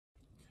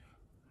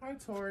Hi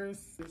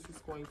Taurus, this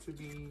is going to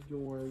be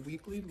your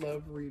weekly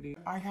love reading.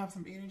 I have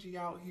some energy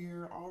out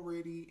here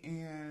already,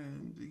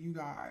 and you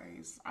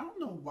guys, I don't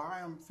know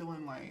why I'm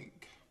feeling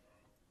like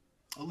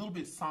a little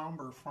bit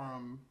somber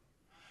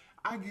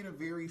I get a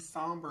very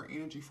somber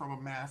energy from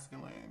a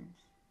masculine.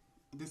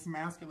 This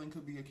masculine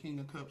could be a King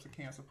of Cups, a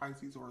Cancer,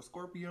 Pisces, or a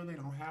Scorpio. They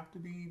don't have to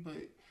be,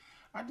 but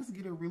I just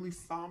get a really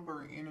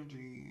somber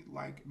energy,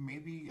 like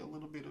maybe a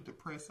little bit of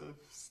depressive.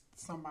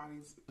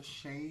 Somebody's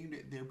ashamed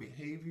at their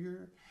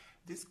behavior.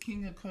 This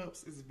King of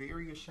Cups is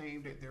very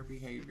ashamed at their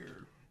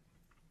behavior.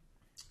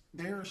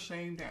 They're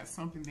ashamed at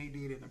something they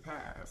did in the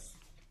past.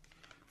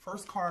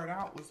 First card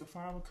out was the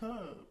Five of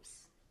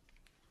Cups.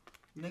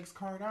 Next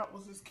card out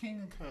was this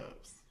King of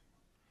Cups.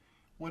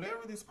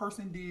 Whatever this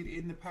person did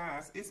in the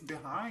past, it's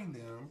behind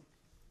them.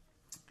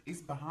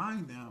 It's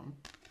behind them.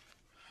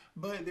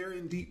 But they're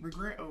in deep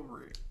regret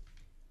over it.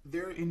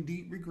 They're in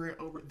deep regret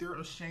over it. They're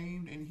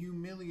ashamed and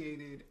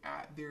humiliated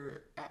at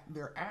their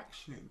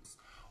actions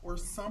or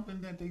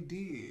something that they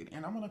did.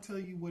 And I'm going to tell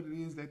you what it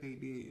is that they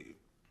did,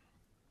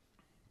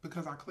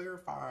 because I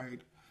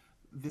clarified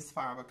this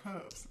Five of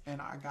Cups and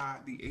I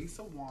got the Ace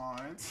of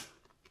Wands,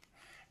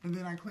 and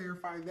then I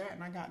clarified that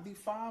and I got the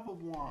Five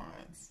of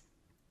Wands.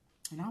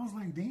 And I was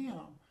like,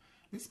 damn,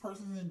 this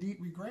person's in deep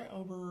regret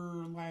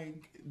over,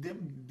 like,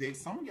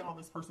 some of y'all,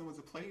 this person was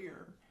a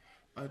player,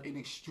 an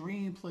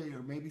extreme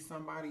player, maybe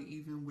somebody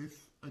even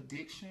with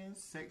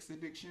addictions, sex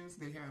addictions.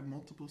 They have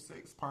multiple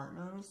sex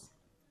partners.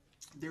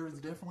 There is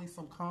definitely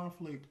some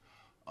conflict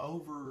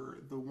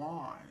over the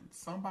wand.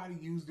 Somebody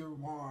used their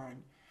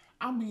wand.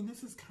 I mean,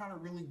 this is kind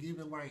of really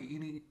giving like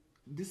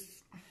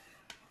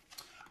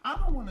I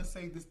don't want to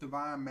say this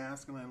divine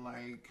masculine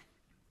like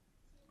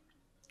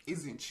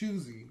isn't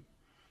choosy,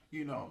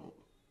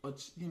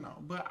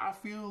 but I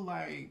feel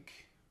like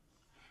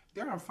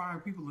there are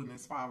 5 people in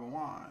this Five of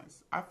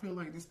Wands. I feel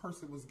like this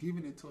person was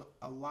giving it to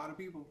a lot of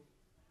people.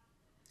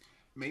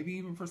 Maybe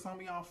even for some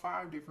of y'all,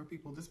 5 different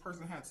people. This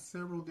person had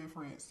several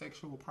different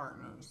sexual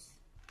partners.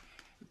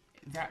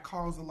 That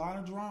caused a lot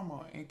of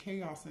drama and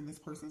chaos in this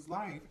person's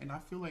life. And I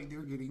feel like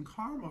they're getting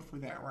karma for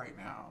that right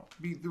now.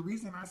 The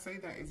reason I say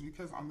that is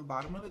because on the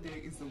bottom of the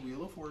deck is the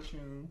Wheel of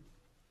Fortune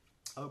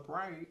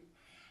upright.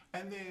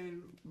 And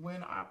then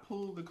when I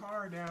pulled the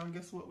card down,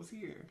 guess what was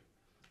here?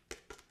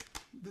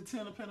 The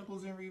Ten of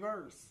Pentacles in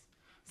reverse.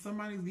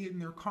 Somebody's getting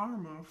their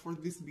karma for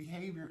this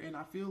behavior, and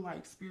I feel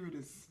like Spirit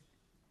is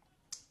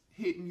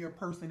hitting your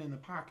person in the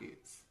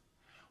pockets,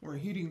 or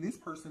hitting this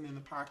person in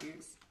the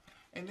pockets,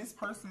 and this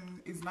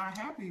person is not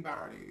happy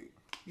about it.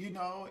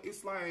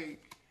 It's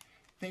like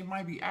they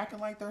might be acting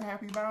like they're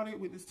happy about it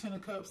with this Ten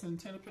of Cups and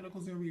Ten of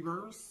Pentacles in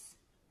reverse.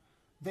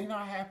 They're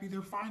not happy.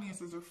 Their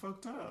finances are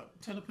fucked up.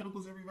 Ten of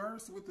Pentacles in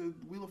reverse with the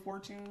Wheel of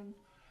Fortune.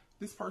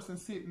 This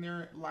person's sitting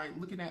there like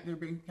looking at their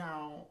bank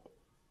account,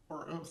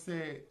 or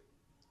upset,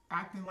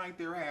 acting like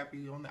they're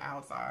happy on the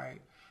outside,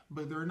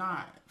 but they're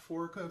not.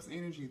 Four of Cups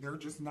energy, they're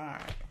just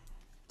not.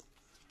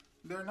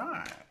 They're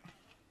not.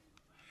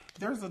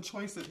 There's a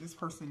choice that this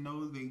person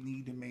knows they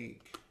need to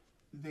make.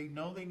 They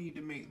know they need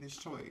to make this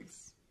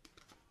choice.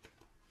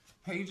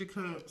 Page of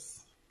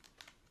Cups,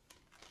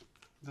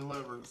 the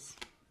Lovers,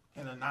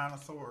 and the Nine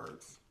of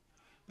Swords.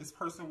 This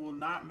person will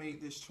not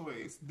make this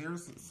choice.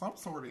 There's some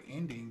sort of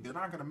ending. They're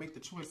not going to make the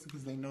choice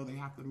because they know they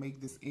have to make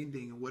this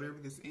ending. And whatever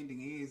this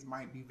ending is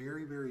might be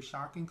very, very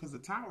shocking, because the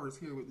Tower is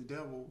here with the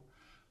Devil,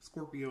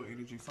 Scorpio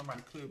energy.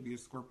 Somebody could be a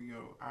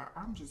Scorpio.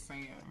 I'm just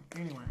saying.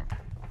 Anyway,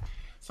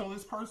 so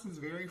this person is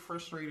very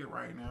frustrated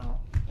right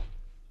now.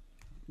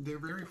 They're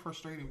very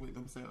frustrated with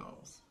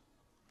themselves.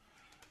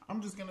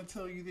 I'm just going to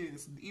tell you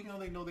this. Even though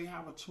they know they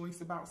have a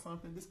choice about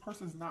something, this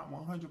person's not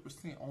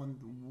 100% on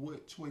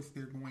what choice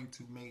they're going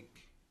to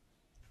make.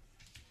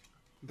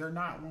 They're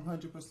not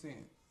 100%.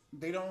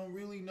 They don't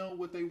really know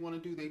what they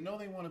want to do. They know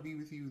they want to be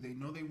with you. They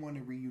know they want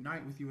to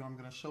reunite with you. I'm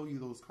going to show you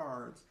those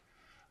cards.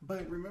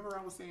 But remember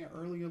I was saying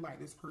earlier, like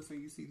this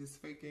person, you see this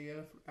fake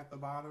AF at the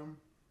bottom?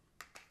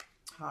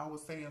 How I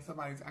was saying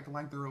somebody's acting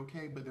like they're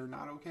okay, but they're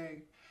not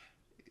okay.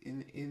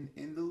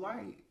 In the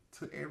light,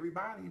 to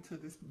everybody, to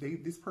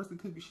this person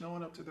could be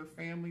showing up to their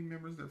family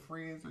members, their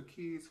friends, their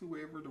kids,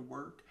 whoever, to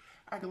work,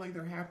 acting like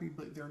they're happy,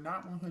 but they're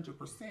not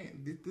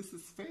 100%. This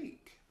is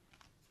fake.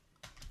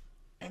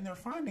 And their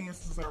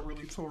finances are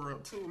really tore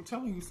up too. I'm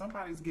telling you,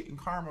 somebody's getting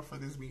karma for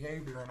this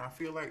behavior, and I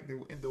feel like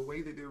in the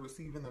way that they're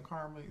receiving the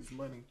karma is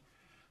money.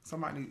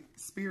 Somebody,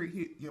 Spirit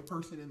hit your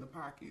person in the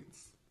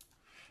pockets.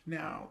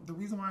 Now, the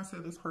reason why I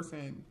said this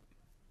person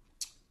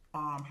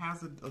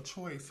has a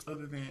choice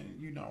other than,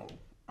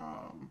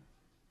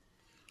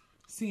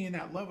 seeing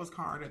that Lovers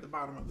card at the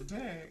bottom of the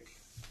deck,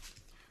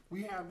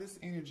 we have this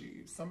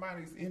energy.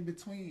 Somebody's in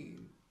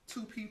between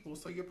 2 people.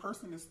 So your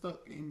person is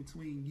stuck in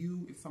between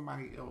you and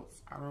somebody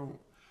else.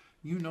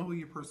 You know who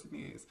your person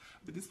is.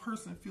 But this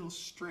person feels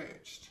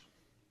stretched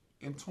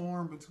and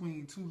torn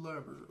between 2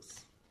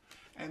 lovers.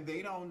 And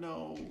they don't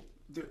know.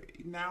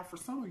 Now, for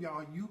some of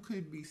y'all, you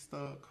could be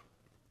stuck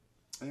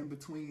in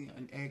between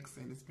an ex,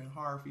 and it's been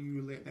hard for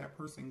you to let that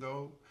person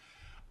go.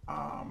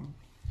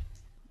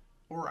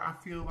 or I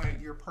feel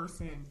like your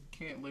person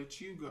can't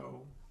let you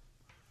go.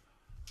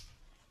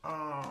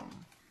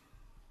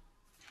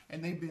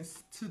 And they've been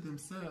to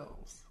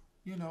themselves,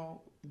 you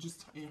know,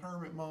 just in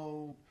hermit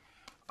mode,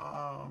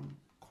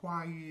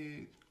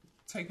 quiet,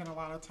 taking a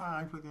lot of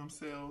time for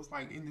themselves,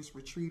 like in this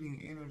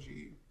retreating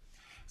energy.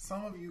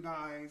 Some of you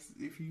guys,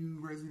 if you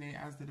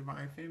resonate as the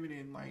divine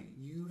feminine, like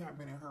you have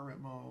been in hermit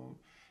mode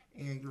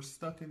and you're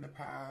stuck in the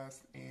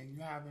past and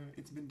you haven't,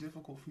 it's been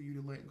difficult for you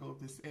to let go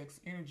of this ex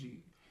energy.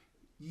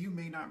 You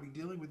may not be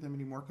dealing with them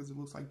anymore because it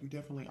looks like you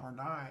definitely are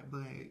not,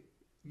 but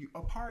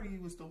a part of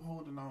you is still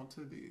holding on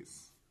to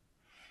this.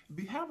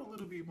 Have a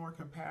little bit more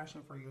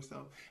compassion for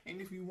yourself. And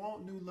if you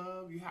want new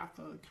love, you have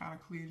to kind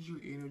of cleanse your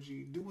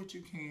energy. Do what you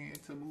can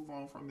to move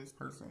on from this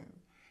person.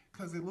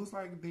 Because it looks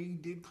like they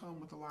did come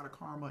with a lot of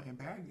karma and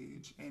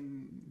baggage.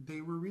 And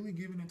they were really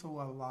giving it to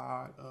a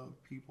lot of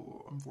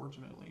people,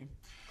 unfortunately.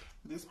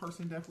 This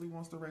person definitely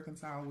wants to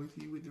reconcile with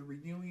you with the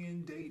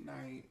reunion, date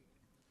night,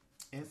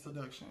 and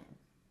seduction.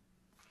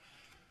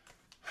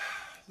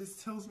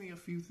 This tells me a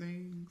few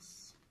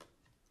things.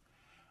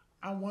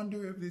 I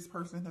wonder if this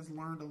person has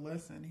learned a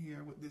lesson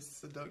here with this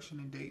seduction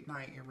and date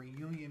night and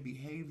reunion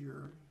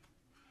behavior.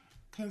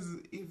 Because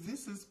if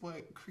this is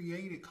what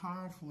created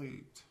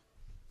conflict,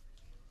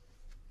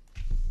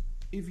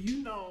 if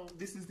you know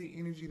this is the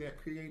energy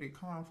that created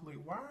conflict,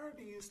 why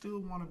do you still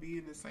want to be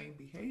in the same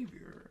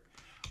behavior?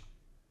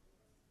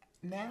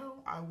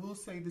 Now, I will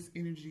say this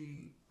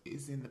energy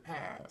is in the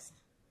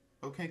past,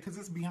 okay? Because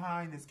it's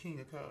behind this King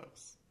of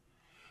Cups.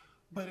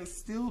 But it's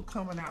still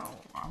coming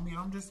out. I mean,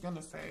 I'm just going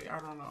to say, I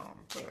don't know.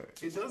 But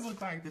it does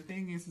look like, the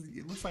thing is,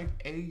 it looks like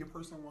A, your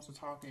person wants to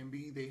talk, and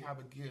B, they have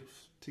a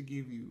gift to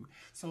give you.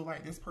 So,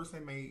 like, this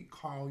person may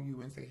call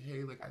you and say,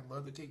 hey, like, I'd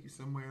love to take you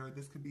somewhere.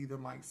 This could be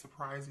them, like,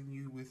 surprising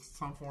you with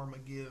some form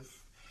of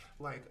gift.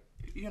 Like,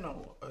 you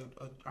know,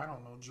 I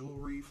don't know,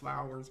 jewelry,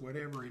 flowers,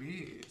 whatever it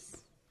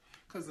is.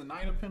 Because the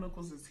Knight of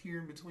Pentacles is here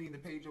in between the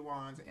Page of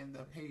Wands and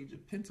the Page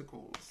of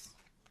Pentacles.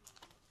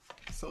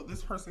 So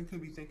this person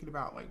could be thinking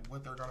about like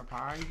what they're gonna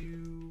buy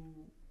you,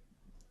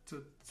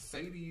 to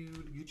say to you,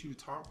 to get you to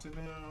talk to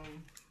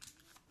them.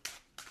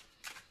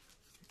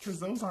 Because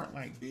those aren't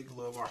like big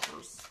love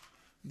offers.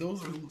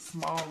 Those are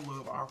small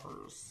love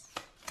offers.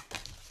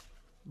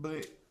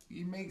 But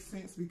it makes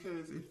sense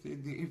because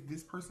if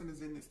this person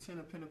is in this Ten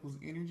of Pentacles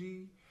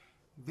energy,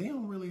 they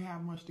don't really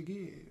have much to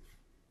give.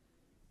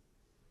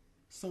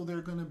 So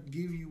they're gonna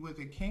give you what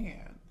they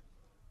can.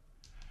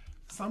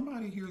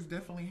 Somebody here is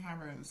definitely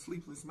having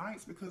sleepless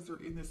nights because they're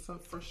in this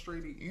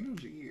frustrating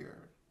energy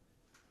here.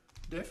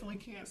 Definitely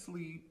can't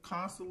sleep,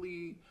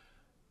 constantly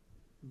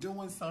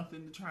doing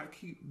something to try to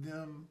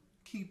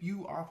keep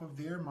you off of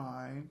their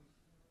mind.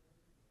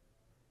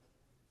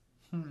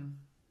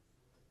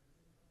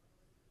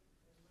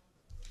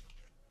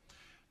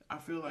 I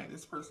feel like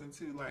this person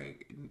too,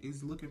 like,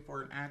 is looking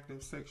for an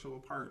active sexual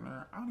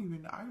partner. I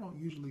don't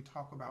usually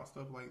talk about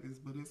stuff like this,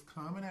 but it's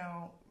coming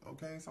out,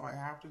 okay? So I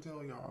have to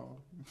tell y'all.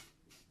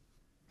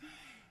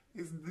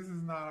 This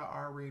is not an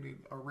R-rated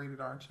or rated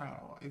R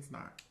channel. It's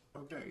not,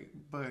 okay?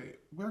 But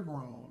we're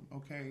grown,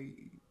 okay?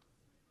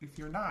 If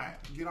you're not,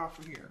 get off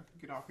of here.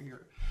 Get off of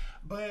here.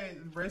 But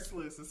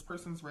restless, this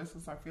person's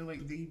restless. I feel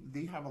like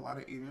they have a lot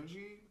of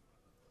energy.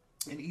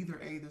 And either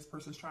A, this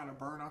person's trying to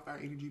burn off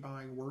that energy by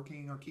like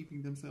working or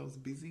keeping themselves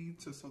busy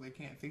so they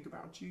can't think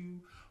about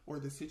you or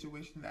the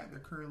situation that they're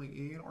currently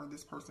in, or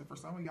this person, for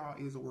some of y'all,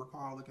 is a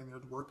workaholic and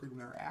they're working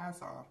their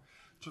ass off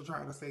to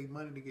try to save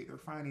money to get their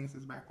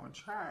finances back on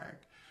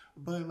track.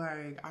 But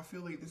like, I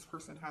feel like this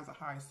person has a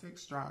high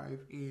sex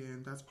drive,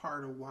 and that's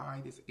part of why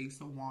this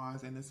Ace of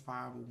Wands and this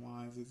Five of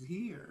Wands is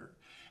here.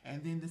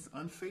 And then this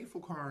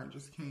unfaithful card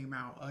just came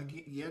out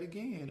again, yet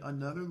again.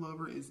 Another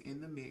lover is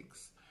in the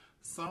mix.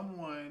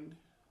 Someone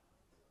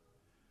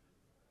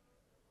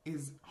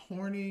is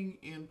horning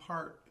in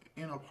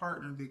a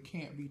partner that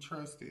can't be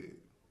trusted.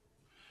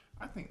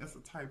 I think that's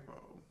a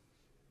typo.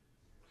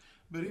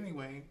 But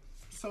anyway,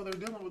 so they're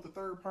dealing with a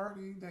third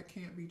party that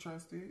can't be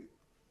trusted.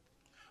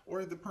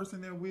 Or the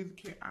person they're with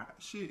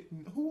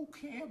who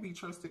can be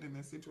trusted in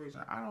this situation?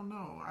 I don't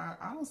know.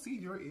 I don't see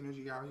your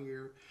energy out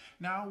here.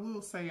 Now, I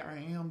will say I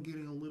am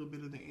getting a little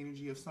bit of the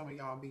energy of some of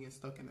y'all being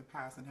stuck in the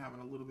past and having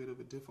a little bit of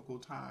a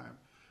difficult time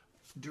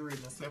during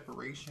the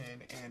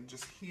separation and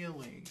just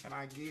healing. And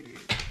I get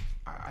it.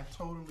 I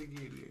totally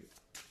get it.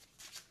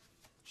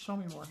 Show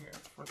me more here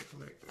for the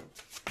collective.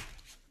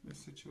 This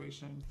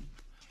situation.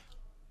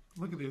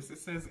 Look at this. It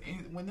says,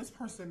 when this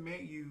person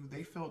met you,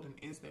 they felt an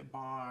instant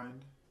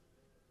bond.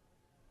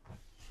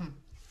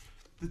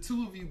 The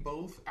two of you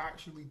both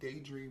actually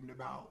daydreamed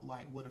about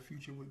like what a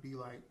future would be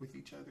like with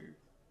each other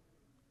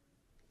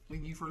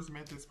when you first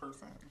met this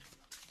person.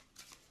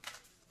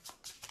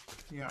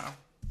 Yeah.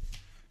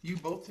 You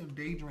both have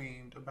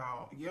daydreamed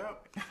about,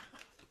 yep.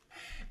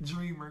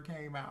 Dreamer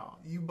came out.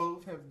 You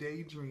both have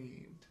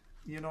daydreamed,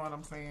 you know what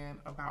I'm saying,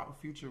 about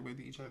a future with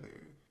each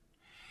other.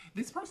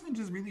 This person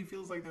just really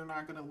feels like they're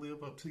not going to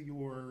live up to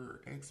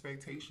your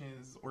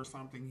expectations or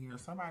something here.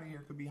 Somebody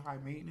here could be high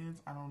maintenance,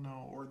 I don't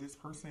know. Or this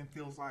person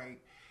feels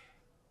like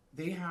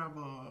they have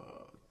a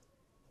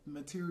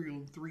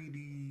material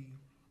 3D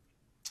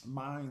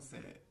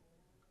mindset.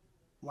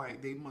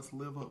 Like they must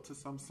live up to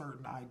some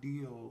certain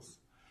ideals.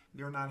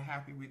 They're not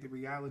happy with the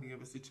reality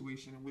of a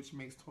situation, which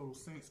makes total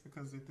sense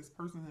because if this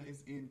person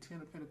is in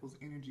Ten of Pentacles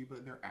energy,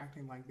 but they're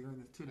acting like they're in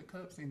the Ten of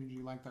Cups energy,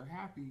 like they're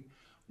happy,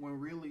 when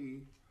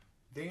really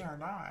they are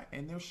not.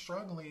 And they're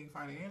struggling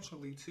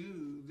financially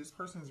too. This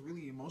person is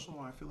really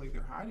emotional. I feel like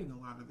they're hiding a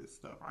lot of this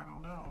stuff. I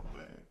don't know,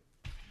 but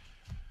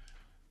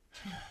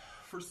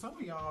for some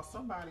of y'all,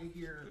 somebody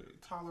here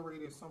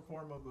tolerated some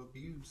form of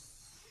abuse.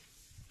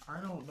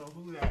 I don't know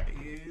who that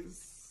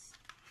is.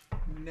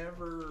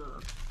 Never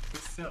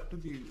accept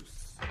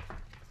abuse.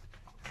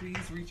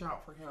 Please reach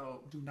out for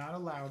help. Do not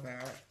allow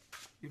that.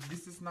 If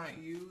this is not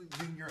you,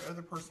 then your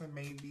other person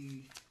may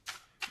be,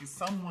 if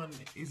someone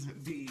is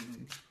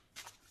being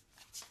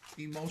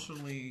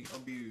emotionally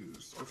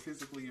abused or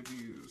physically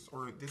abused,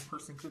 or this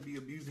person could be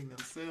abusing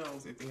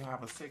themselves if they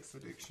have a sex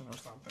addiction or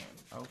something,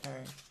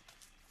 okay?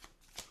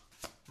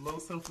 Low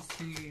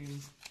self-esteem,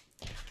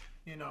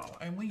 you know,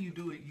 and when you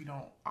do it, you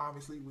don't,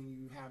 obviously when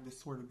you have this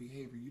sort of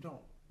behavior, you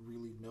don't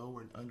really know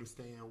and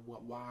understand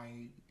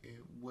why, and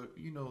what,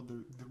 you know,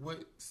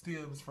 what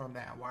stems from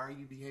that. Why are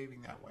you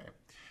behaving that way?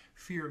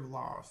 Fear of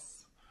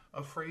loss,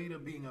 afraid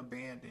of being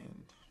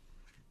abandoned.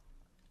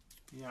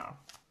 Yeah.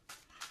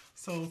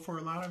 So for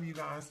a lot of you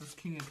guys, this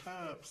King of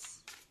Cups,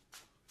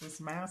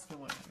 this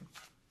masculine,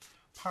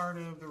 part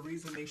of the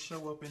reason they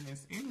show up in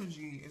this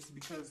energy is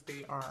because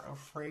they are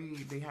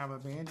afraid. They have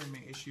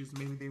abandonment issues.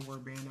 Maybe they were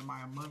abandoned by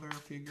a mother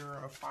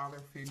figure, a father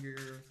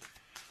figure,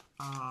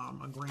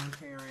 a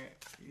grandparent,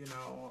 you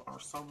know, or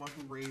someone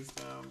who raised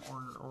them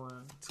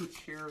or took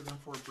care of them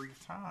for a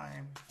brief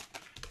time,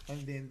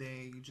 and then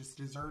they just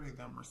deserted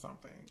them or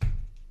something.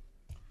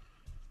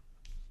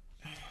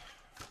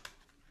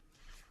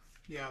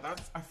 Yeah,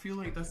 I feel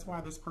like that's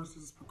why this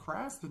person is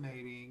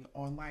procrastinating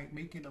on like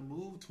making a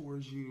move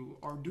towards you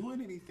or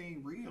doing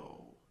anything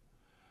real.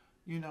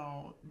 You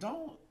know,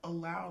 don't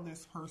allow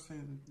this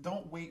person,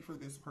 don't wait for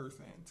this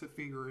person to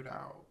figure it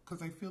out.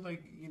 Because I feel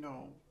like,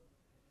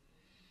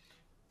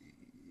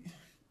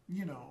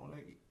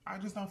 like, I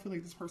just don't feel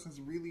like this person's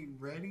really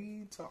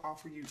ready to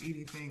offer you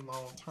anything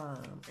long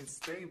term and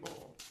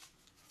stable.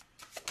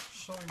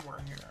 Show me more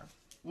here.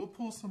 We'll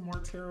pull some more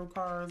tarot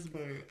cards,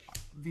 but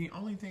the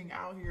only thing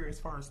out here as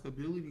far as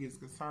stability is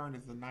concerned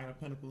is the Knight of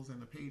Pentacles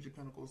and the Page of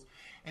Pentacles.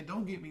 And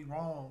don't get me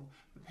wrong,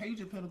 the Page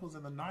of Pentacles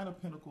and the Knight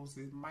of Pentacles,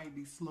 it might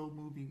be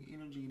slow-moving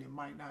energy and it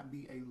might not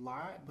be a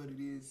lot, but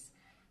it is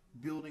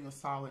building a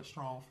solid,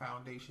 strong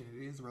foundation.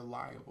 It is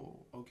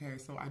reliable, okay?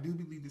 So I do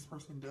believe this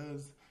person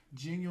does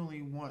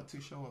genuinely want to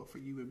show up for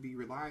you and be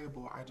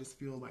reliable. I just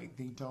feel like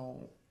they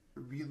don't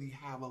really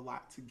have a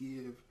lot to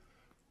give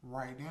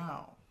right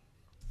now.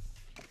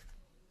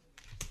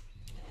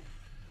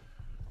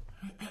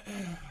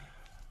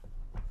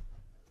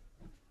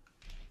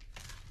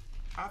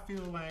 I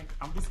feel like,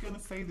 I'm just going to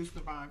say this,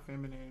 Divine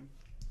Feminine,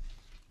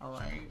 all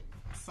right?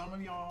 Some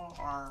of y'all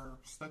are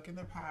stuck in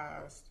the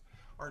past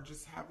or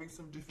just having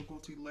some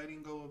difficulty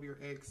letting go of your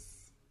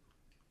ex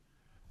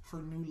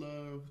for new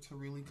love to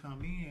really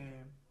come in.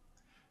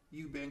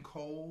 You've been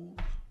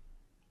cold,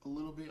 a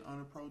little bit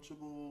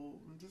unapproachable.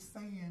 I'm just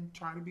saying,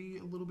 try to be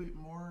a little bit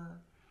more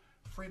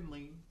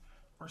friendly.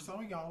 Or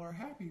some of y'all are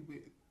happy with,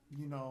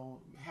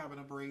 having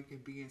a break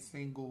and being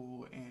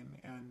single,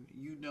 and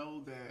you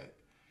know that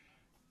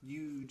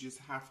you just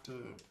have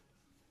to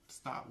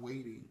stop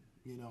waiting,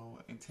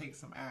 and take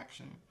some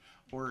action.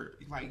 Or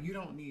like, you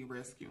don't need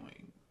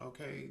rescuing,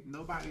 okay?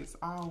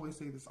 I always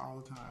say this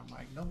all the time,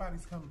 like,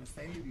 nobody's coming to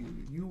save you.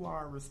 You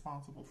are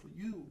responsible for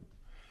you.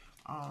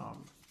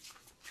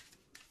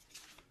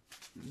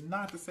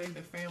 Not to say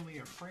that family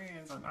and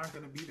friends are not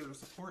going to be there to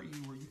support you,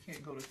 or you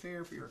can't go to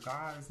therapy, or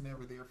God is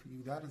never there for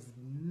you. That is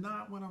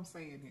not what I'm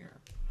saying here.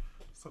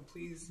 So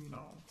please,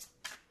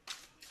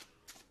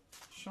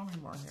 show me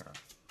more here.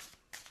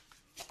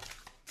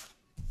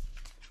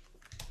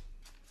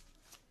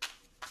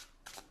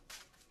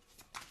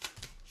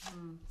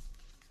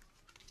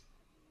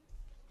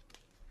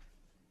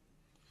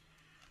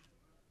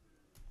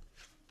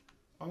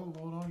 Oh,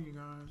 hold on, you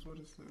guys. What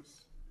is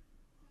this?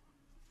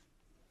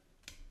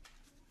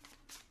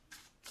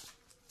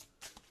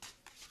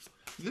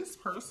 This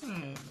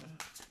person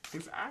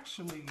is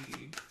actually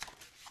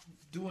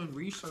doing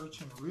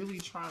research and really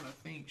trying to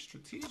think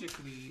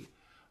strategically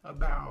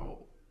about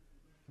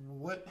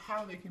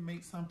how they can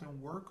make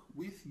something work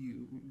with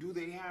you. Do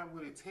they have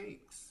what it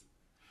takes?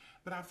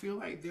 But I feel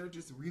like they're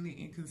just really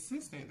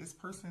inconsistent. This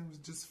person was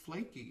just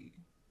flaky.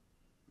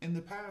 In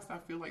the past, I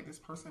feel like this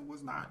person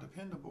was not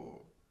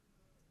dependable.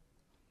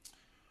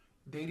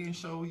 They didn't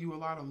show you a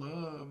lot of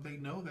love. They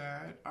know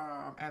that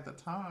at the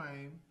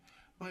time.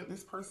 But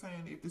this person,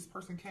 if this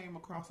person came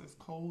across as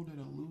cold and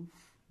aloof,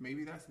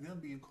 maybe that's them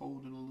being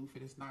cold and aloof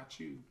and it's not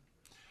you.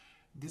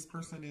 This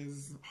person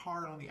is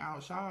hard on the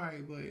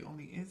outside, but on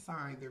the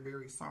inside, they're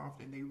very soft,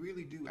 and they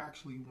really do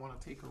actually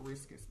want to take a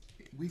risk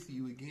with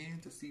you again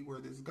to see where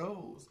this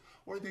goes.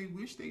 Or they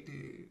wish they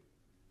did.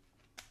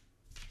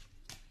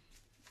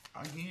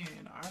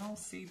 Again, I don't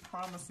see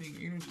promising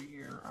energy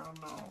here. I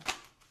don't know.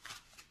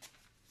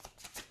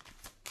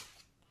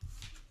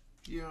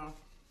 Yeah.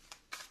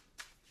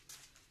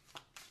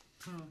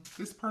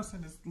 This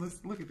person is,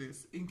 let's look at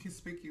this,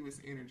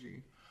 inconspicuous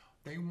energy.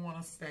 They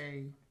want to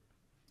stay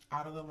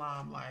out of the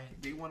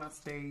limelight. They want to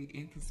stay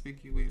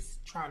inconspicuous,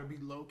 try to be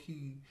low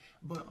key.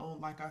 But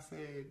like I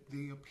said,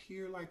 they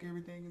appear like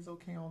everything is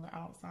okay on the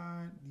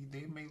outside.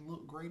 They may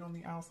look great on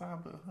the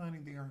outside, but honey,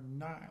 they are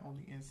not on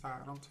the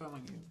inside. I'm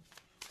telling you.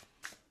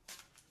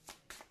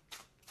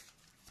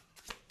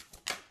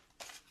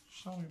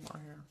 Show me more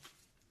here.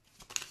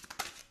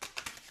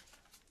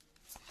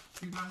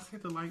 You guys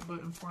hit the like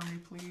button for me,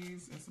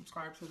 please, and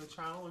subscribe to the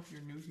channel if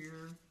you're new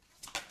here.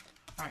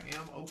 I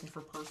am open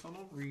for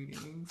personal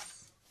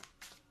readings.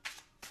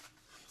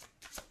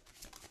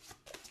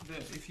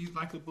 If you'd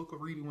like to book a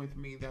reading with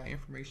me, that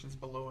information is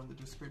below in the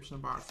description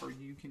box, or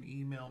you can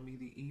email me.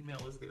 The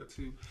email is there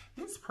too.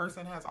 This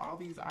person has all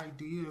these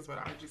ideas, but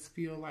I just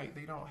feel like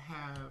they don't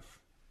have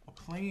a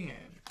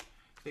plan.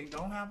 They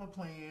don't have a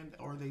plan,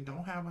 or they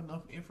don't have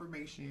enough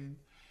information.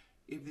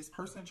 If this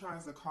person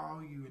tries to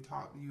call you and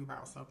talk to you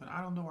about something,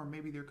 I don't know, or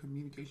maybe their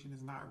communication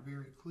is not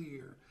very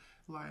clear.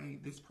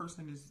 Like, this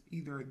person is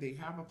either they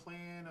have a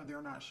plan, or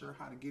they're not sure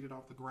how to get it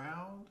off the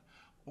ground,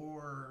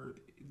 or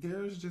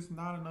there's just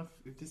not enough.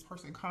 If this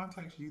person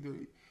contacts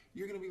you,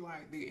 you're going to be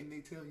like, and they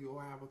tell you, oh,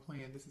 I have a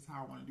plan. This is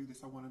how I want to do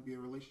this. I want to be in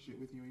a relationship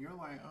with you. And you're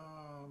like,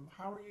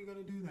 how are you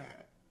going to do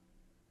that?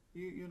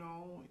 You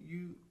know,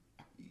 you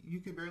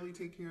can barely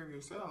take care of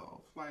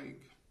yourself.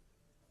 Like,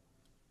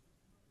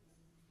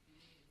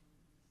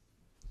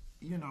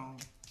 you know,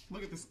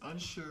 look at this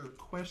unsure,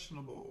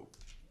 questionable.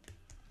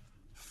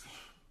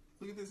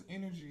 Look at this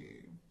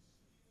energy.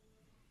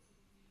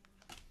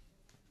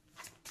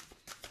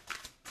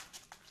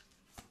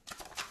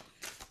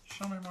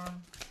 Show me more.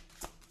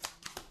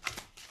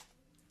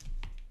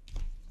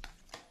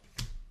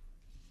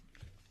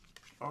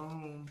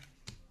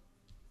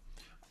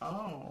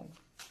 Oh.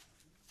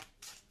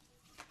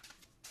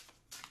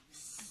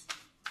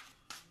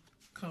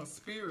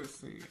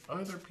 Conspiracy.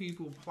 Other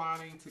people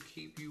plotting to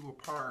keep you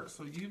apart.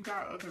 So you've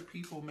got other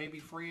people, maybe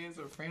friends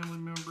or family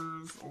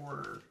members,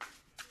 or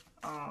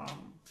a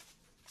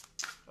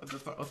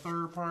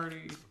third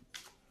party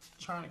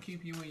trying to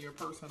keep you and your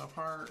person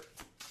apart.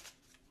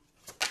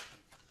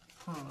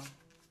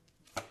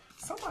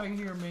 Somebody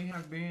here may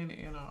have been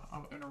in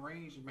an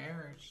arranged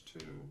marriage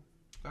too.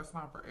 That's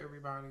not for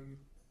everybody.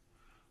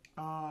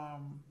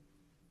 Someone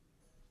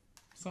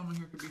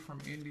here could be from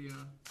India.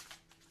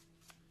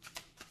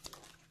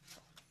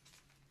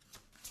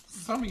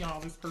 Some of y'all,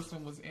 this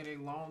person was in a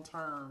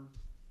long-term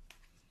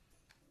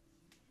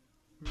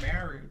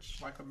marriage,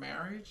 like a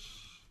marriage,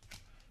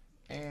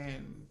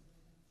 and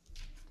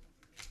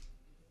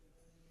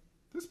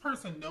this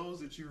person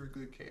knows that you're a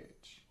good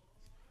catch.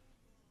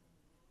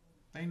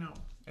 They know,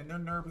 and they're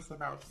nervous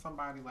about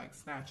somebody like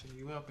snatching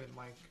you up and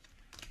like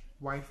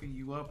wifing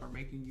you up or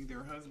making you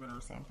their husband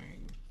or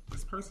something.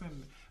 This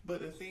person,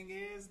 but the thing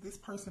is, this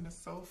person is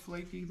so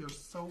flaky. They're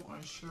so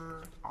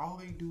unsure. All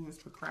they do is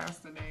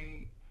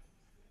procrastinate.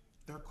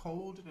 They're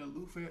cold and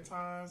aloof at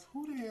times.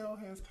 Who the hell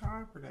has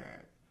time for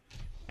that?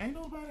 Ain't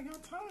nobody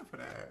got time for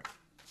that.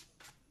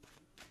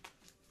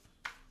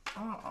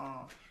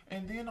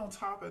 And then on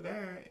top of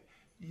that,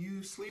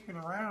 you sleeping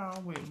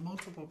around with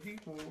multiple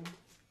people.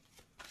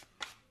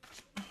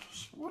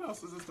 What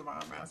else is this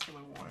divine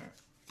masculine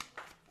want?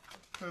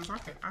 Because I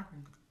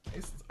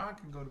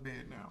can go to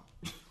bed now.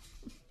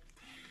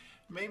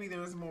 Maybe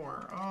there's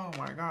more. Oh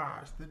my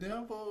gosh. The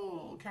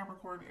devil,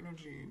 Capricorn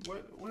energy.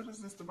 What does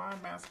this divine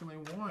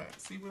masculine want?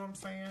 See what I'm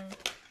saying?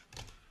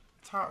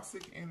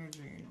 Toxic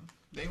energy.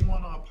 They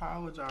want to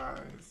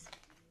apologize.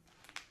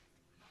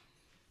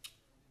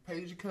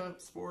 Page of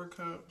Cups, Four of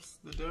Cups,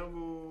 the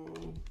devil.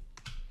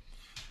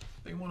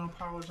 They want to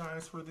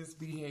apologize for this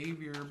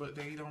behavior, but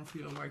they don't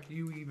feel like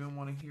you even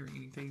want to hear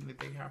anything that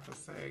they have to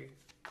say.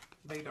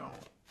 They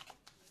don't.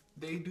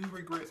 They do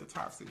regret the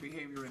toxic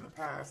behavior in the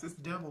past. This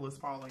devil is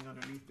falling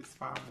underneath this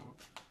Five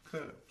of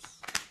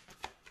Cups.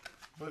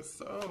 But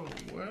so,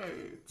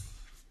 wait.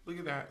 Look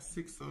at that.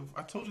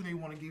 I told you they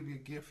want to give you a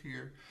gift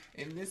here.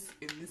 In this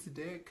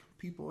deck,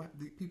 people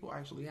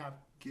actually have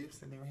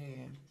gifts in their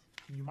hand.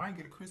 You might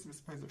get a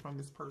Christmas present from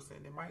this person.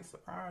 It might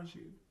surprise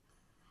you.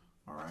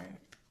 All right?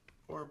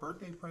 Or a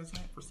birthday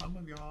present for some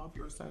of y'all if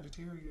you're a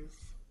Sagittarius.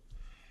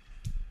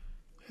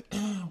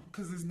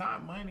 Because it's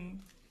not money.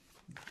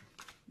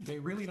 They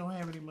really don't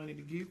have any money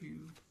to give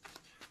you.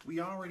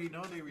 We already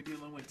know they were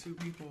dealing with 2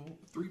 people,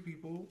 3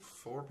 people,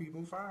 4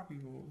 people, 5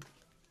 people.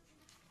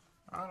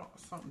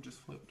 Something just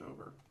flipped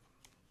over.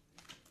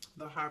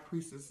 The High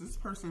Priestess. This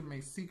person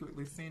may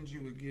secretly send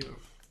you a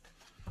gift.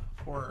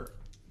 Or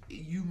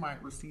you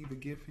might receive a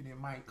gift and it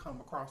might come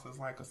across as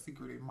like a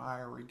secret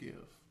admirer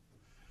gift.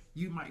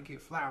 You might get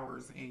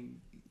flowers and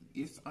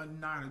it's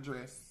not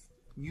addressed.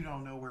 You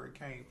don't know where it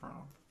came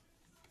from.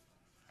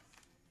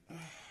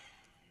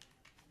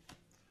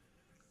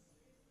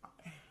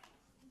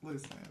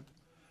 Listen,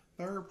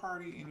 third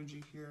party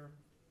energy here.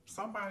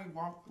 Somebody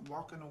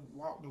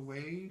walked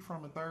away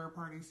from a third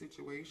party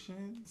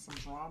situation, some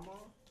drama,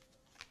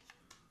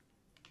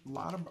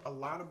 a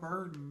lot of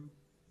burden,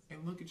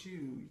 and look at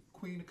you,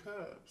 Queen of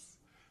Cups.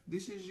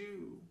 This is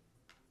you.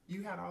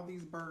 You had all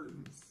these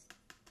burdens.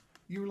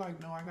 You were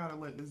like, no, I gotta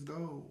let this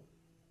go.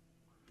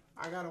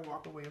 I gotta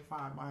walk away and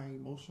find my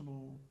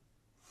emotional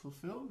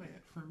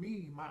fulfillment for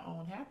me, my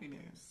own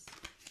happiness.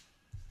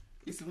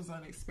 This was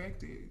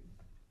unexpected.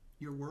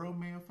 Your world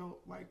may have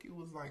felt like it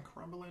was like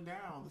crumbling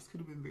down. This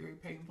could have been a very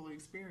painful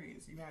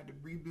experience. You had to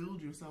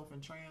rebuild yourself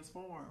and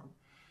transform.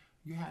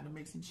 You had to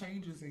make some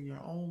changes in your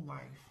own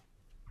life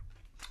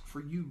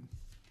for you.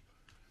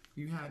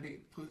 You had to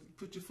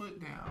put your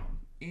foot down,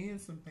 end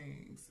some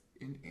things,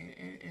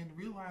 and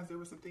realize there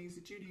were some things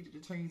that you needed to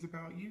change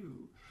about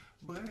you.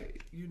 But,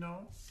 you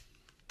know,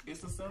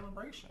 it's a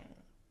celebration.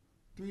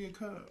 3 of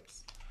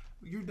Cups.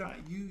 You're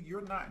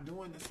not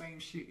doing the same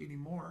shit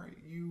anymore.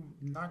 You're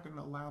not going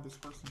to allow this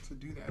person to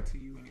do that to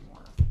you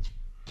anymore.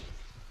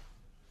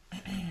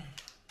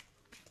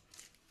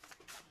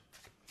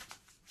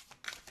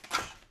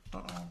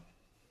 Uh-oh.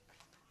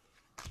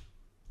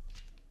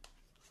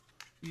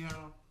 Yeah.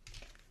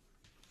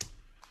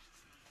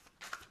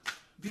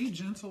 Be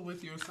gentle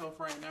with yourself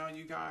right now,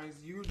 you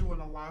guys. You're doing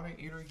a lot of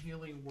inner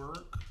healing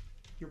work.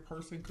 Your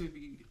person could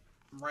be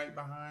right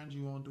behind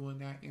you on doing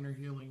that inner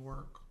healing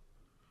work.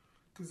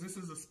 Because this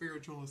is a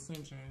spiritual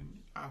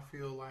ascension, I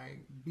feel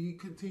like.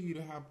 Continue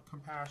to have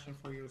compassion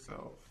for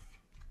yourself.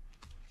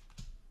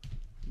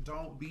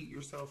 Don't beat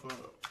yourself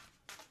up.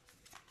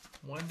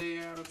 One day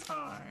at a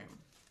time.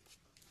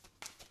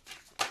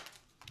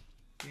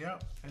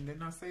 Yep. And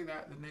then I say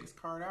that the next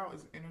card out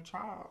is inner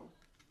child.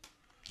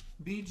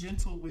 Be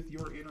gentle with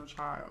your inner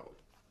child.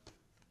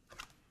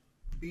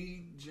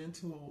 Be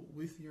gentle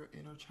with your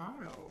inner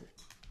child.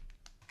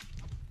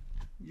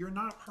 You're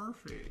not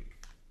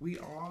perfect. We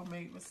all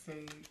make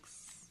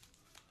mistakes,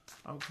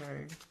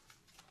 okay?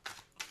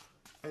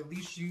 At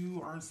least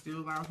you aren't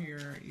still out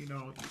here, you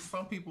know.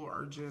 Some people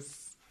are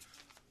just,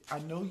 I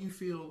know you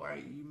feel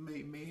like you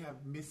may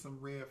have missed some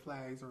red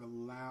flags or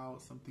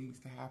allowed some things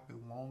to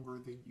happen longer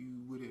than you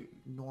would have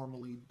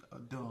normally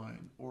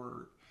done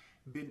or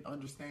been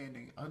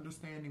understanding.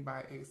 Understanding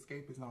by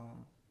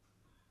escapism.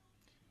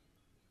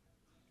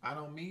 I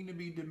don't mean to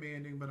be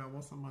demanding, but I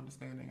want some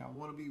understanding. I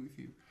want to be with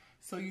you.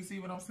 So you see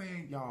what I'm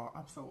saying? Y'all,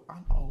 I'm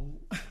old.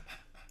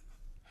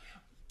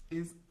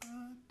 It's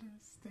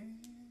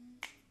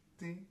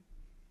understanding.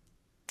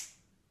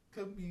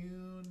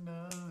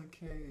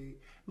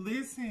 Communicate.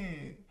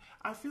 Listen,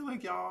 I feel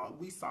like y'all,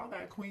 we saw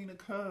that Queen of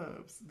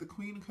Cups. The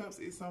Queen of Cups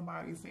is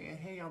somebody saying,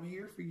 hey, I'm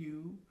here for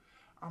you.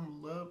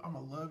 I'm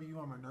gonna love you.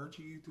 I'm gonna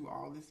nurture you through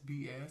all this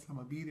BS. I'm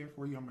gonna be there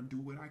for you. I'm gonna do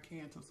what I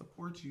can to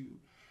support you.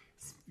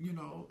 You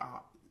know,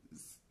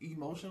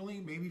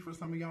 emotionally, maybe for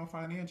some of y'all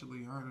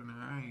financially. I don't know.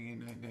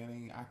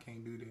 I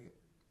can't do that.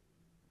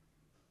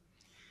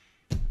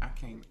 I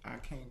can't.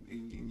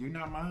 You're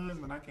not my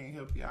husband. I can't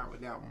help you out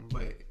with that one.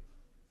 But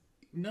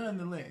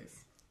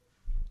nonetheless,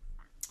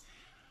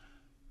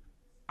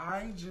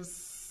 I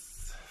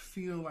just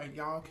feel like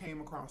y'all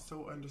came across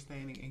so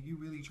understanding, and you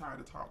really tried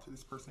to talk to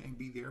this person and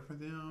be there for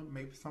them.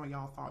 Maybe some of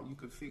y'all thought you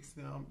could fix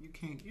them. You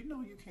can't. You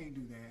know you can't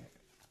do that.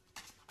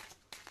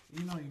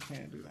 You know you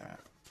can't do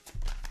that.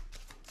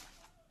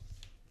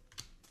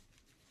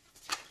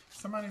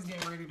 Somebody's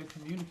getting ready to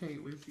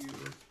communicate with you.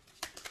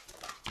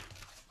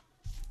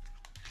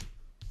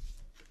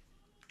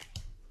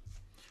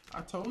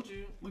 I told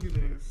you. Look at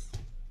this.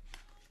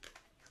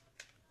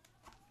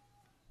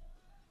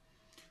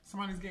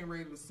 Somebody's getting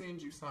ready to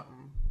send you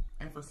something.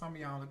 And for some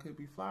of y'all, it could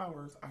be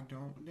flowers. I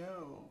don't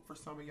know. For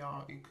some of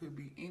y'all, it could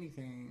be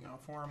anything. A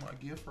form, a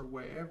gift, or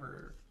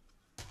whatever.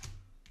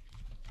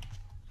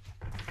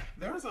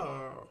 There's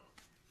a...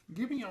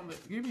 Give me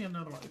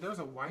another one. There's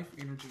a wife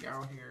energy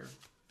out here.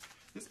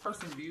 This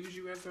person views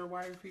you as their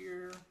wife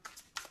here.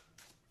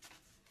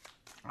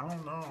 I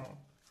don't know.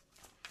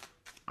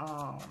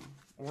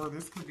 Or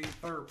this could be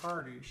third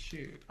party.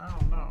 Shit. I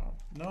don't know.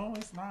 No,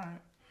 it's not.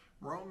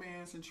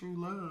 Romance and true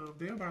love.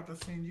 They're about to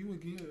send you a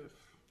gift.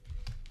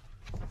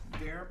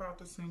 They're about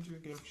to send you a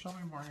gift. Show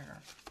me more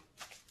here.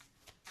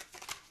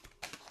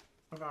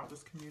 About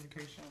this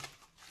communication.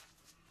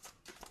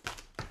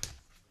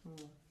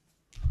 Ooh.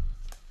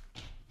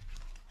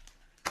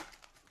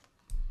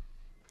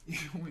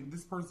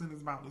 This person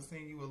is about to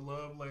send you a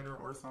love letter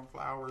or some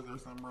flowers or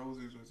some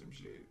roses or some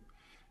shit.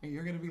 And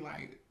you're going to be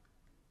like,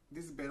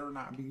 this better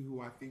not be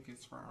who I think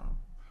it's from.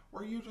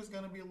 Or you're just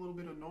going to be a little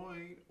bit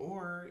annoyed.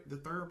 Or the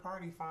third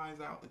party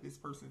finds out that this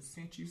person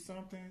sent you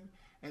something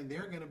and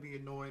they're going to be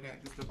annoyed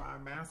at this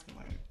divine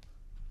masculine.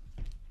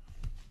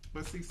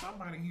 But see,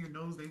 somebody here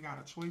knows they got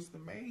a choice to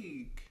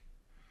make.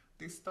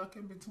 They're stuck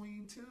in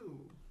between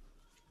two.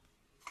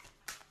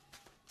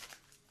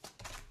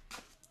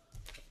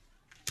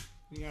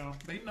 Yeah,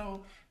 they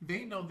know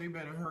they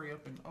better hurry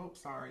up and,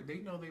 they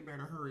know they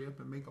better hurry up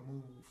and make a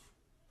move.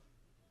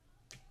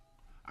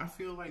 I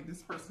feel like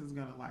this person's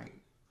gonna like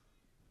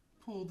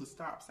pull the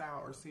stops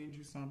out or send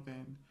you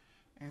something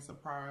and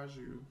surprise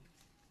you.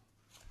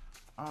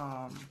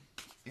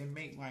 and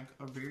make like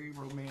a very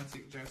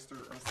romantic gesture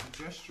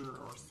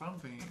or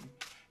something,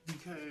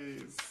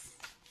 because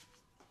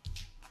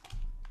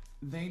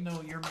they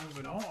know you're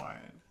moving on.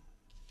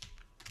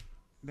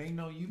 They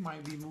know you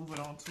might be moving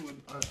on to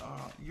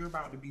you're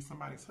about to be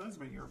somebody's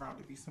husband. You're about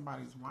to be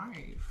somebody's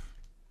wife.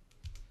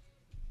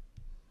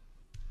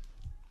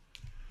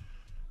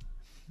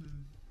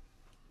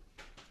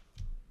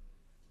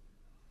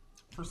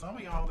 For some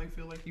of y'all, they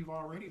feel like you've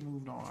already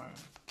moved on.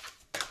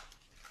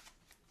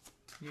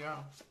 Yeah.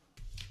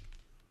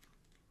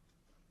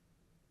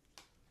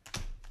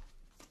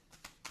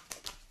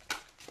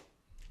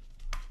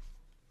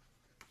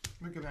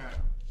 Look at that.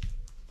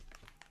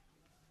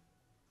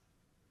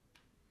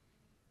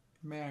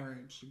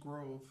 Marriage,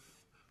 growth,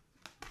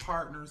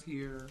 partners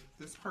here.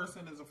 This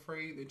person is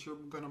afraid that you're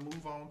going to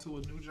move on to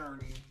a new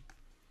journey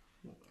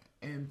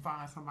and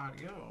find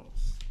somebody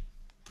else.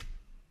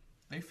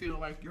 They feel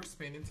like you're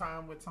spending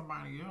time with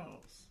somebody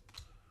else.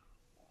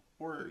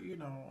 Or, you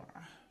know,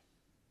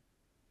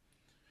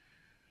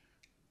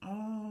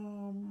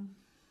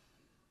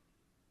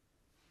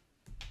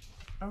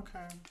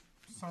 okay.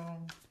 So,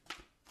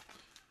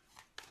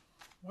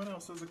 what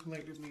else does the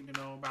collective need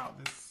to know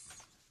about this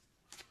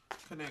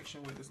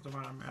connection with this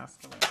divine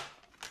masculine?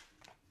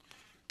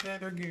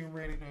 That they're getting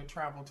ready to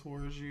travel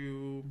towards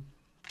you.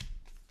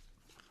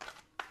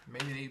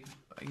 Maybe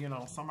they, you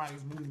know,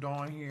 somebody's moved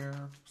on here.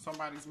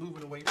 Somebody's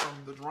moving away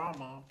from the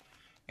drama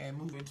and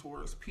moving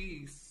towards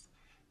peace.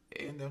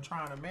 And they're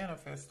trying to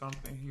manifest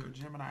something here.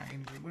 Gemini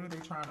energy. What are they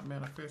trying to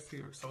manifest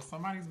here? So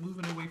somebody's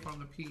moving away from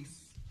the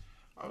peace.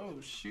 Oh,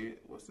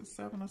 shit. What's the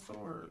Seven of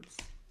Swords?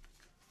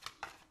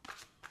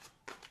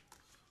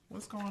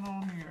 What's going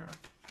on here?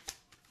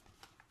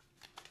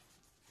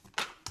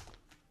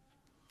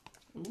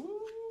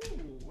 Ooh,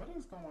 what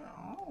is going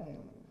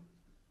on?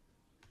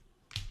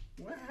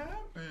 What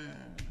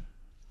happened?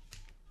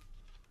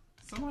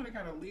 Somebody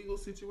got a legal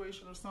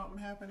situation or something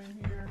happening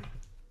here?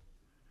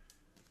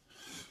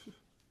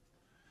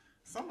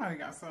 Somebody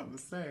got something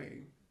to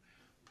say.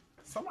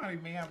 Somebody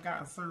may have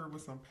gotten served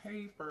with some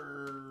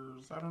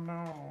papers. I don't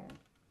know.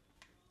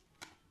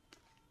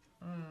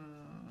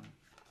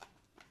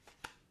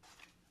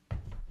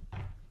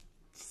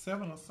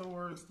 Seven of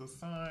Swords, the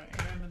Sun,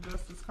 and the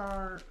Justice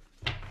card.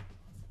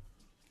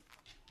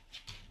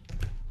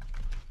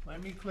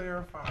 Let me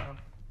clarify.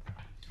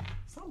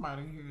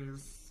 Somebody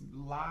here's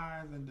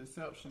lies and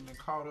deception and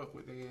caught up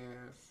with their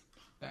ass.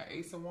 That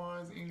Ace of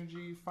Wands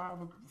energy, Five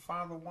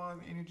of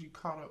Wands energy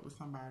caught up with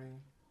somebody.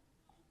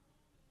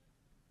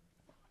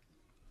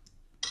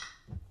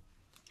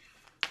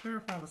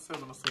 Clarify the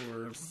Seven of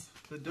Swords.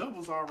 The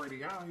Devil's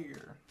already out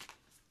here.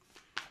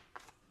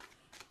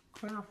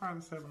 Clarify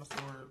the Seven of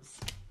Swords.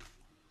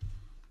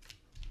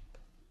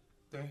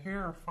 The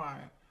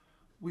Hierophant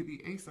with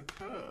the Ace of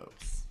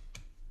Cups.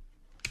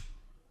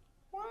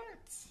 What?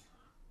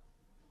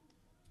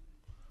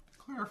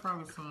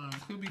 Clarify the Sun.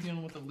 Could be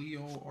dealing with a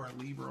Leo or a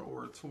Libra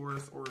or a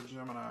Taurus or a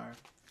Gemini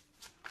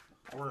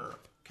or a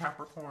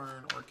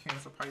Capricorn or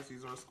Cancer,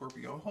 Pisces, or a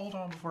Scorpio. Hold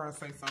on before I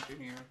say something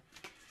here.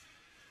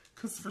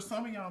 Because for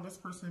some of y'all, this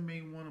person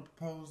may want to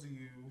propose to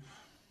you.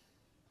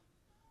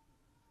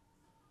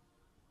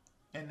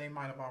 And they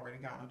might have already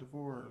gotten a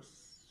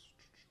divorce.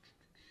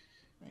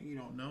 And you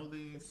don't know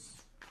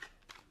this.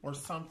 Or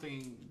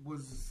something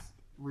was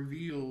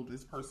revealed.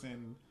 This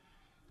person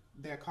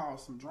that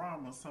caused some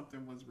drama,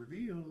 something was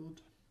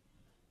revealed.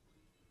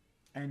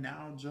 And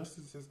now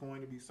justice is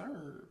going to be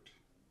served.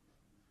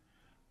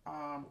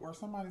 Or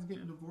somebody's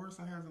getting a divorce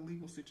and has a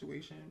legal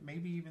situation.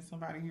 Maybe even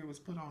somebody here was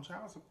put on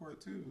child support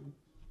too.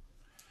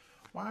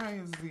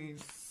 Why is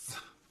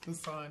the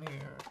Sun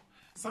here?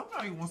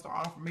 Somebody wants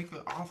to make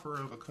an offer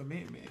of a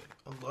commitment,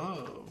 a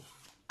love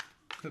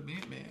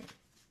commitment.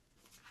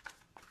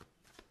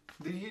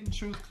 The hidden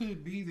truth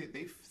could be that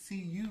they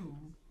see you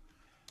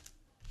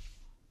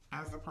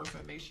as the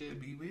person they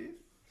should be with.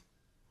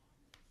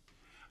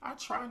 I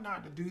try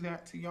not to do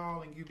that to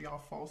y'all and give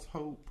y'all false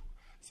hope.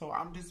 So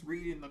I'm just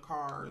reading the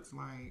cards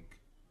like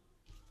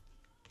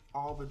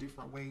all the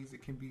different ways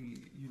it can be,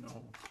 you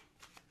know,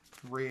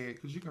 read,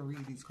 because you can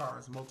read these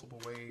cards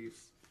multiple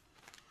ways,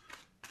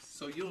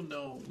 so you'll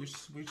know which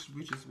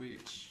is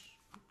which.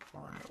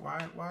 All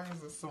right, why is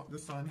the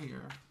Sun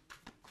here?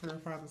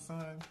 Clarify the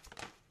Sun.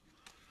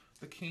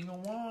 The King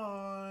of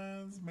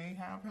Wands may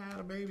have had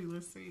a baby.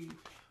 Let's see.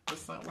 The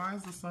Sun. Why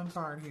is the Sun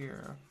card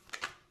here?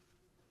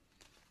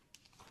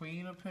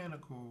 Queen of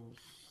Pentacles.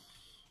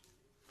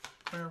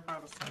 Clarify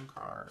the Sun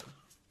card.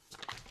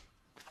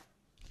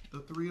 The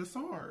Three of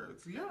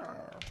Swords.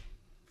 Yeah.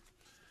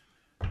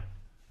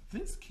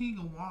 This King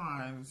of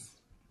Wands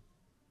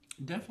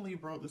definitely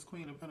broke this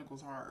Queen of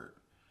Pentacles heart.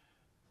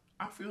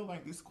 I feel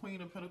like this Queen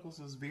of Pentacles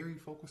was very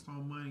focused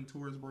on money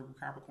towards Virgo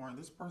Capricorn.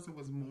 This person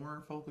was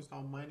more focused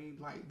on money.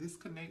 Like this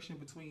connection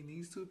between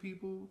these two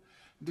people,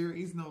 there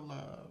is no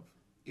love.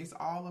 It's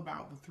all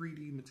about the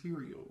 3D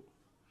material.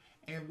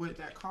 And what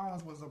that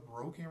caused was a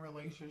broken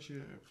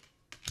relationship.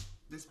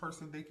 This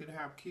person, they could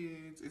have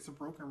kids. It's a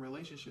broken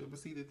relationship. But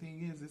see, the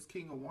thing is, this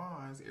King of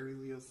Wands, Aries,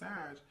 Leo,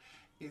 Sag,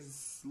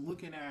 is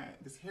looking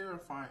at this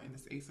Hierophant and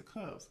this Ace of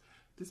Cups.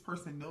 This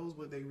person knows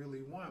what they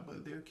really want,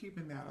 but they're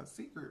keeping that a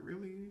secret,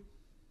 really.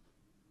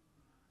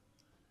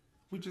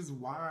 Which is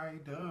why,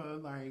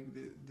 like,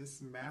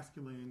 this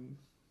masculine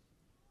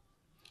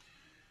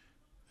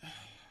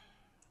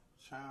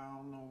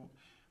child, no,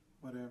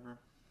 whatever.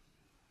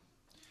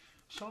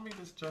 Show me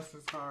this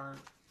Justice card.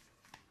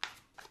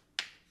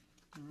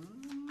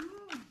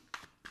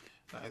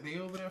 Like, they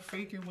over there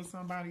faking with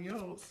somebody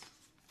else,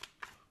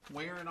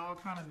 wearing all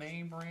kind of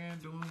name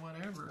brand, doing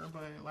whatever,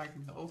 but like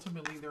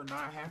ultimately they're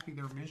not happy,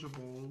 they're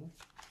miserable.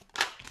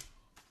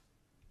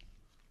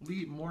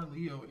 More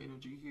Leo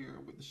energy here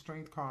with the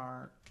Strength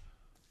card.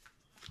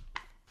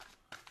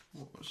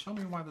 Well, show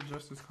me why the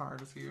Justice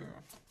card is here.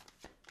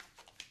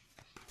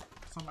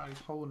 Somebody's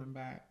holding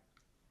back.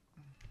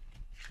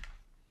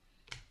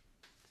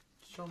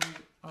 Show me,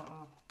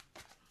 I'll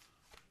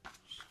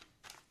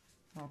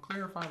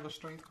clarify the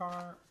Strength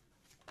card.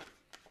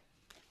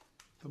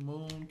 The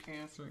Moon,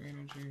 Cancer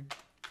energy.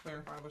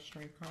 Clarify the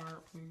Strength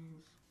card,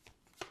 please.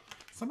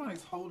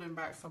 Somebody's holding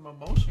back some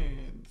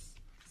emotions.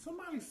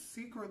 Somebody's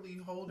secretly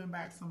holding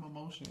back some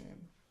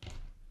emotion.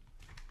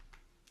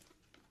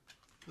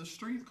 The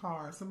Strength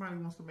card, somebody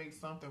wants to make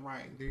something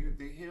right.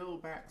 They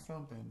held back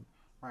something,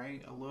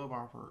 right? A love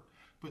offer.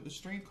 But the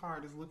Strength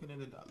card is looking in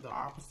the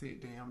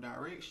opposite damn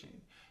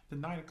direction. The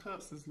Knight of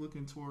Cups is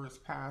looking towards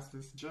past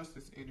this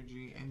Justice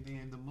energy. And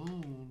then the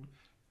Moon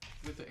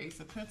with the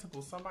Ace of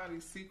Pentacles. Somebody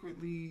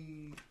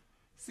secretly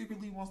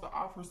wants to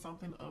offer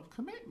something of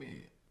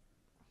commitment.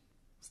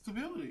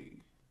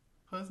 Stability.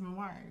 Husband,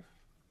 wife.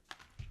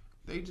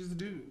 They just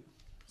do.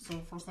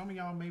 So for some of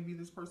y'all, maybe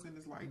this person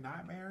is like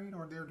not married,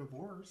 or they're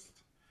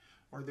divorced,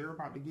 or they're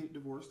about to get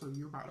divorced, or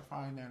you're about to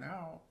find that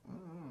out.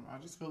 I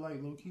just feel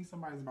like low-key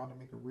somebody's about to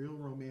make a real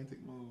romantic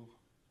move.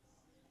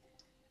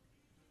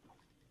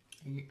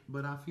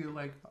 But I feel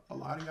like a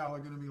lot of y'all are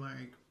going to be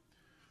like,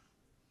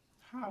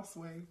 how,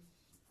 Sway?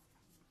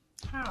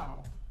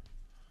 How?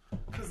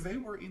 Because they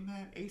were in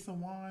that Ace of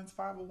Wands,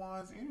 Five of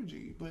Wands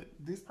energy. But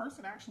this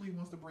person actually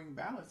wants to bring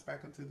balance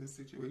back into this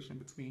situation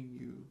between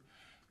you.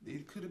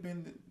 It could have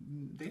been,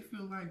 they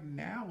feel like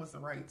now is the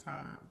right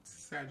time.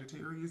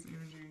 Sagittarius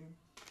energy.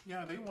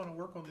 Yeah, they want to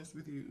work on this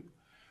with you.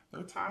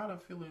 They're tired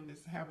of feeling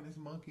this, having this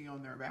monkey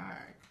on their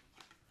back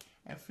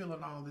and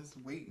feeling all this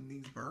weight and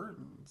these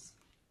burdens.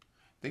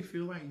 They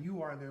feel like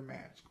you are their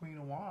match, Queen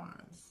of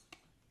Wands.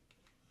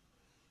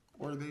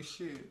 Or they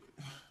should.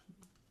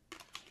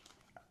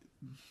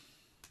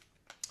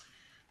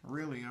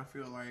 Really, I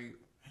feel like,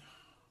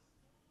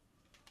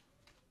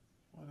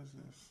 what is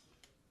this?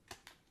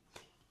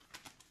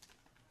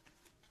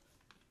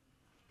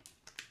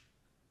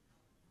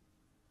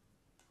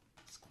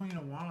 This Queen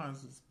of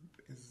Wands is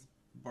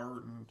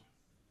burdened.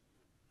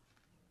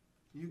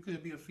 You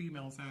could be a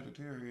female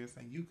Sagittarius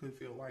and you could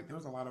feel like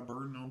there's a lot of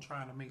burden on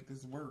trying to make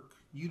this work.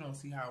 You don't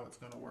see how it's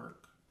going to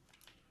work.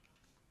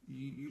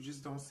 You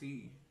just don't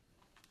see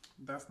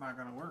that's not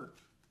going to work.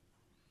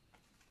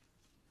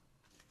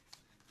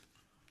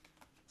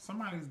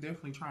 Somebody's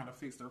definitely trying to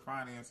fix their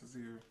finances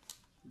here.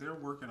 They're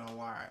working a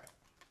lot.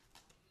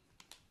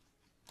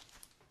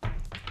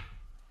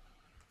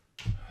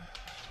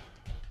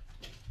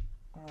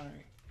 All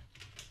right.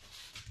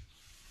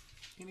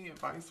 Any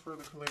advice for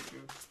the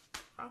collective?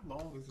 How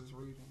long is this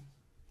reading?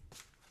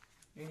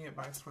 Any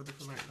advice for the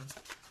collective?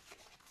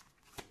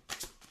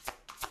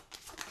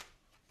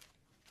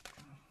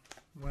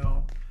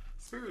 Well,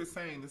 Spirit is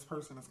saying this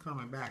person is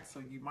coming back, so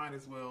you might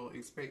as well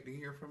expect to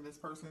hear from this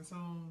person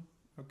soon.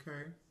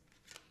 Okay.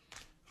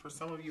 For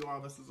some of you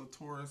all, this is a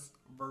Taurus,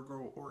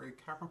 Virgo, or a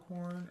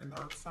Capricorn, an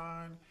earth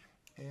sign.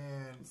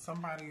 And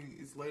somebody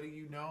is letting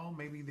you know,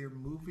 maybe they're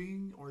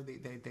moving, or they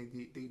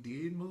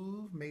did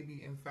move.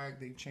 Maybe, in fact,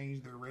 they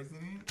changed their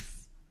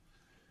residence.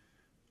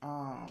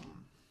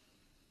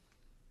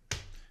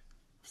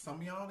 Some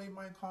of y'all, they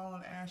might call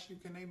and ask you,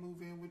 can they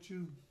move in with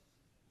you?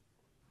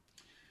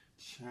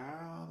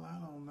 Child, I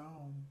don't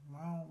know.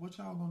 What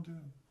y'all gonna do?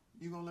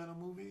 You gonna let them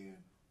move in?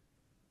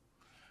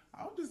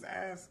 I'm just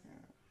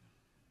asking.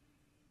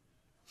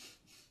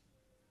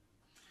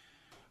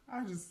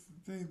 I just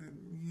think that,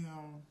 you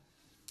know,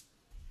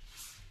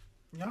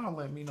 y'all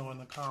let me know in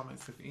the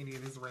comments if any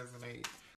of this resonates.